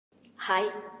Hi,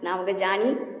 நான் உங்கள் Johnny.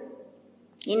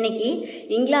 இன்னைக்கு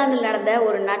இங்கிலாந்தில் நடந்த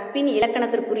ஒரு நட்பின்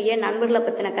இலக்கணத்திற்குரிய நண்பர்களை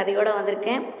பற்றின கதையோடு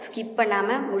வந்திருக்கேன். ஸ்கிப்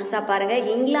பண்ணாமல் முழுசாக பாருங்கள்.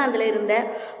 இங்கிலாந்தில் இருந்த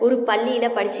ஒரு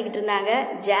பள்ளியில் படிச்சுக்கிட்டு இருந்தாங்க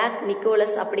ஜாக்,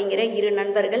 நிக்கோலஸ் அப்படிங்கிற இரு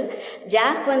நண்பர்கள்.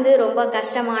 ஜாக் ரொம்ப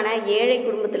கஷ்டமான ஏழை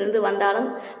குடும்பத்திலிருந்து வந்தாலும்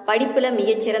படிப்பில்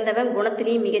மிகச்சிறந்தவன்,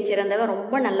 குணத்திலையும் மிகச்சிறந்தவன்,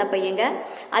 ரொம்ப நல்ல பையங்க.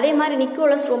 அதே மாதிரி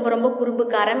நிக்கோலஸ் ரொம்ப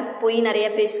குறும்புக்காரன், பொய் நிறைய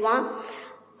பேசுவான்.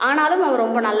 ஆனாலும் அவன்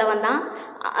ரொம்ப நல்லவன் தான்.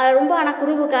 ஆனால்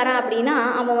குறும்புக்காரன் அப்படின்னா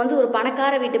அவன் ஒரு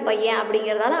பணக்கார வீட்டு பையன்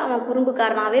அப்படிங்கிறதால அவன்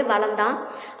குறும்புக்காரனாகவே வளர்ந்தான்.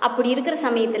 அப்படி இருக்கிற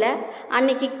சமயத்தில்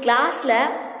அன்னைக்கு கிளாஸில்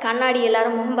கண்ணாடி,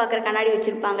 எல்லாரும் முகம் பார்க்குற கண்ணாடி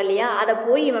வச்சுருப்பாங்க இல்லையா, அதை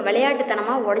போய் இவன்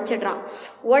விளையாட்டுத்தனமாக உடைச்சிடுறான்.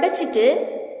 உடைச்சிட்டு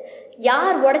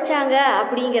யார் உடைச்சாங்க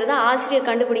அப்படிங்கிறத ஆசிரியர்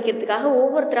கண்டுபிடிக்கிறதுக்காக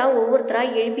ஒவ்வொருத்தரா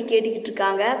எழுப்பி கேட்டுக்கிட்டு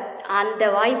இருக்காங்க. அந்த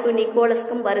வாய்ப்பு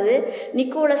நிக்கோலஸ்க்கும் வருது.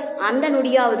 நிக்கோலஸ் அந்த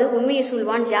நொடியாவது உண்மையை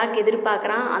சொல்வான் ஜாக்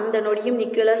எதிர்பார்க்குறான். அந்த நொடியும்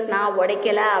நிக்கோலஸ் நான்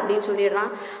உடைக்கல அப்படின்னு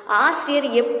சொல்லிடுறான். ஆசிரியர்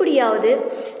எப்படியாவது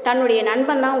தன்னுடைய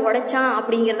நண்பன் தான் உடைச்சான்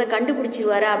அப்படிங்கிறத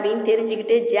கண்டுபிடிச்சிருவாரு அப்படின்னு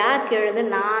தெரிஞ்சுக்கிட்டு ஜாக் எழுந்து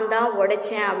நான் தான்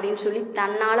உடைச்சேன் அப்படின்னு சொல்லி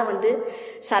தன்னால்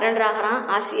சரண்டர் ஆகிறான்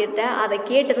ஆசிரியர்கிட்ட. அதை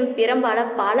கேட்டதும் பெரும்பால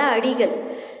பல அடிகள்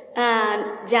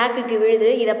ஜாக்குக்கு விழுது.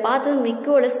 இதை பார்த்ததும்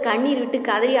நிக்கோலஸ் கண்ணீர் விட்டு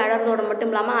கதறி அழறதோட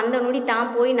மட்டும் இல்லாமல் அந்த நொடி தான்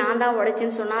போய் நான் தான்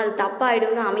உடைச்சேன்னு சொன்னால் அது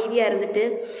தப்பாயிடும்னு அமைதியாக இருந்துட்டு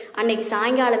அன்னைக்கு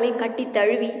சாயங்காலமே கட்டி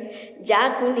தழுவி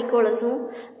ஜாக்கும்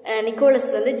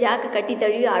நிக்கோலஸ் ஜாக்கு கட்டி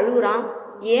தழுவி அழுகுறான்.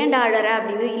 ஏன்டா அழற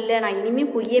அப்படின்னு. இல்லை, நான்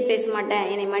இனிமேல் பொய்யே பேச மாட்டேன்,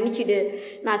 என்னை மன்னிச்சிடு,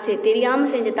 நான்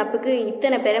தெரியாமல் செஞ்ச தப்புக்கு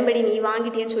இத்தனை பெரும்படி நீ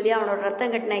வாங்கிட்டேன்னு சொல்லி அவனோட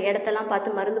ரத்தம் கட்டின இடத்தெல்லாம்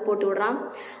பார்த்து மருந்து போட்டு விடுறான்.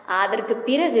 அதற்கு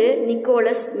பிறகு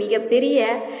நிக்கோலஸ் மிகப்பெரிய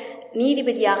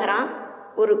நீதிபதி ஆகிறான்.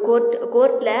 ஒரு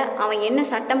கோர்ட்டில் அவன் என்ன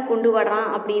சட்டம் கொண்டு வர்றான்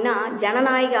அப்படின்னா,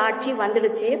 ஜனநாயக ஆட்சி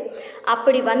வந்துடுச்சு.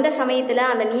 அப்படி வந்த சமயத்தில்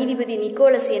அந்த நீதிபதி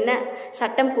நிக்கோலஸ் என்ன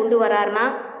சட்டம் கொண்டு வர்றாருன்னா,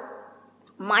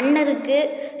 மன்னருக்கு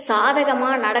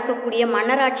சாதகமாக நடக்கக்கூடிய,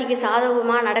 மன்னராட்சிக்கு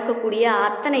சாதகமாக நடக்கக்கூடிய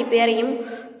அத்தனை பேரையும்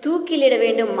தூக்கிலிட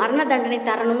வேண்டும், மரண தண்டனை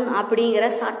தரணும் அப்படிங்கிற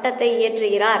சட்டத்தை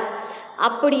இயற்றுகிறார்.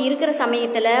 அப்படி இருக்கிற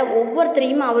சமயத்தில்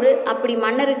ஒவ்வொருத்தரையும் அப்படி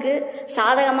மன்னருக்கு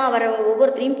சாதகமாக வரவங்க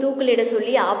ஒவ்வொருத்தரையும் தூக்கிலிட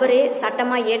சொல்லி அவரே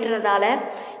சட்டமாக ஏற்றினதால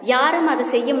யாரும் அதை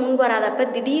செய்ய முன்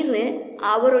வராதப்ப திடீர்னு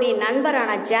அவருடைய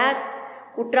நண்பரான ஜாக்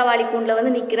குற்றவாளி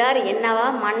கூண்டில் நிற்கிறார். என்னவா,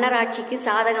 மன்னராட்சிக்கு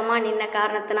சாதகமாக நின்ன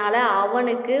காரணத்தினால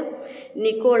அவனுக்கு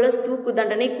நிக்கோலஸ் தூக்கு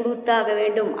தண்டனை கொடுத்தாக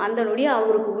வேண்டும். அந்த நொடி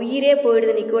அவருக்கு உயிரே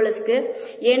போயிடுது நிக்கோலஸ்க்கு.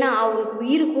 ஏன்னா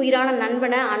அவருக்கு உயிரான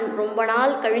நண்பனை ரொம்ப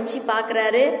நாள் கழிச்சு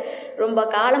பார்க்குறாரு, ரொம்ப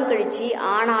காலம் கழிச்சு.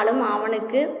 ஆனாலும்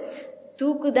அவனுக்கு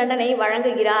தூக்கு தண்டனை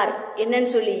வழங்குகிறார்.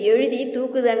 என்னன்னு சொல்லி எழுதி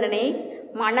தூக்கு தண்டனை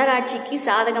மன்னராட்சிக்கு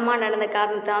சாதகமாக நடந்த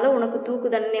காரணத்தினால உனக்கு தூக்கு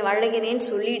தண்டனை வழங்கினேன்னு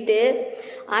சொல்லிட்டு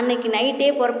அன்னைக்கு நைட்டே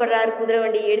புறப்படுறாரு குதிரை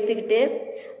வண்டியை எடுத்துக்கிட்டு.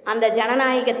 அந்த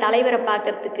ஜனநாயக தலைவரை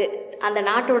பார்க்கறதுக்கு, அந்த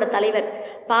நாட்டோட தலைவர்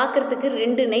பார்க்கறதுக்கு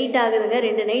 2 நைட் ஆகுதுங்க.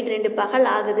 2 நைட் 2 பகல்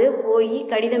ஆகுது. போய்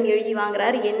கடிதம் எழுதி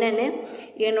வாங்குறாரு. என்னன்னு,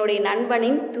 என்னுடைய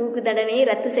நண்பனின் தூக்கு தண்டனையை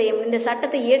ரத்து செய்ய, இந்த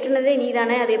சட்டத்தை இயற்றுனதே நீ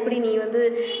தானே, அது எப்படி நீ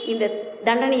இந்த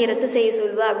தண்டனையை ரத்து செய்ய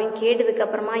சொல்வா அப்படின்னு கேட்டதுக்கு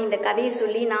அப்புறமா இந்த கதையை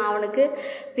சொல்லி, நான் அவனுக்கு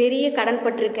பெரிய கடன்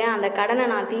பட்டிருக்கேன், அந்த கடனை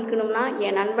நான் தீர்க்கணும்னா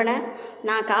என் நண்பனை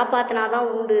நான்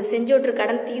காப்பாத்தினாதான் உண்டு, செஞ்சோற்று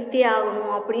கடன் தீர்த்தே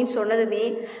ஆகணும் அப்படின்னு சொன்னதுமே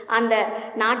அந்த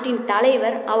நாட்டின்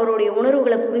தலைவர் அவருடைய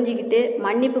உணர்வுகளை புரிஞ்சுக்கிட்டு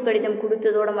மன்னிப்பு கடிதம்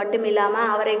கொடுத்ததோட மட்டும்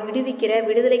இல்லாமல் அவரை விடுவிக்கிற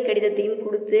விடுதலை கடிதத்தையும்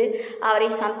கொடுத்து அவரை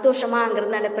சந்தோஷமாக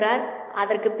அங்கிருந்து அனுப்புகிறார்.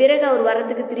 அதற்கு பிறகு அவர்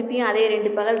வர்றதுக்கு திருப்பியும் அதே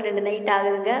 2 பகல் 2 நைட்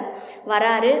ஆகுதுங்க.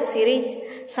 வராரு, சிறை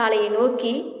சாலையை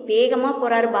நோக்கி வேகமாக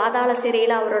போகிறாரு. பாதாள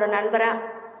சிறையில் அவரோட நண்பரை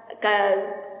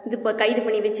கைது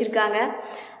பண்ணி வச்சிருக்காங்க.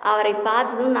 அவரை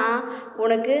பார்த்ததும் நான்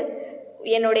உனக்கு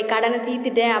என்னுடைய கடனை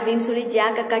தீர்த்துட்டேன் அப்படின்னு சொல்லி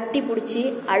ஜாக்கை கட்டி பிடிச்சி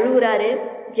அழுகுறாரு.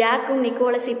 ஜாக்கும்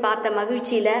நிக்கோலஸை பார்த்த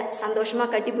மகிழ்ச்சியில்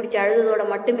சந்தோஷமாக கட்டி பிடிச்சி அழுததோட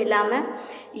மட்டும் இல்லாமல்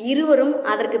இருவரும்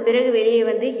அதற்கு பிறகு வெளியே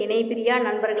இணைப்பிரியா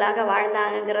நண்பர்களாக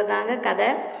வாழ்ந்தாங்கிறதாங்க கதை.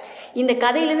 இந்த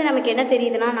கதையிலேருந்து நமக்கு என்ன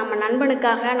தெரியுதுன்னா, நம்ம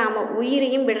நண்பனுக்காக நாம்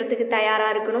உயிரையும் விடுறதுக்கு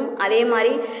தயாராக இருக்கணும். அதே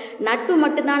மாதிரி நட்பு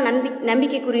மட்டும்தான்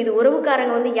நம்பிக்கைக்குரியது.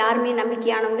 உறவுக்காரங்க யாருமே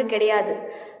நம்பிக்கையானவங்க கிடையாது.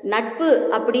 நட்பு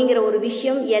அப்படிங்கிற ஒரு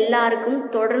விஷயம் எல்லாருக்கும்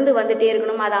தொடர்ந்து வந்துட்டே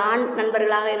இருக்கணும். அது ஆண்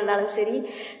நண்பர்களாக இருந்தாலும் சரி,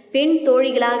 பெண்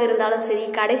தோழிகளாக இருந்தாலும் சரி,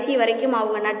 கடைசி வரைக்கும்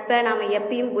அவங்க நட்பை நாம்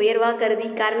எப்பயும் உயர்வாக கருதி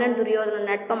கர்ணன் துரியோதனன்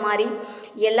நட்பை மாதிரி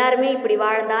எல்லாருமே இப்படி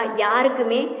வாழ்ந்தா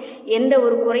யாருக்குமே எந்த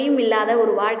ஒரு குறையும் இல்லாத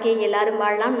ஒரு வாழ்க்கையை எல்லாரும்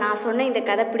வாழலாம். நான் சொன்ன இந்த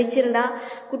கதை பிடிச்சிருந்தா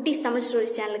குட்டீஸ் தமிழ்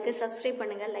ஸ்டோரிஸ் சேனலுக்கு சப்ஸ்கிரைப்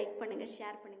பண்ணுங்கள், லைக் பண்ணுங்கள்,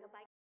 ஷேர் பண்ணுங்கள்.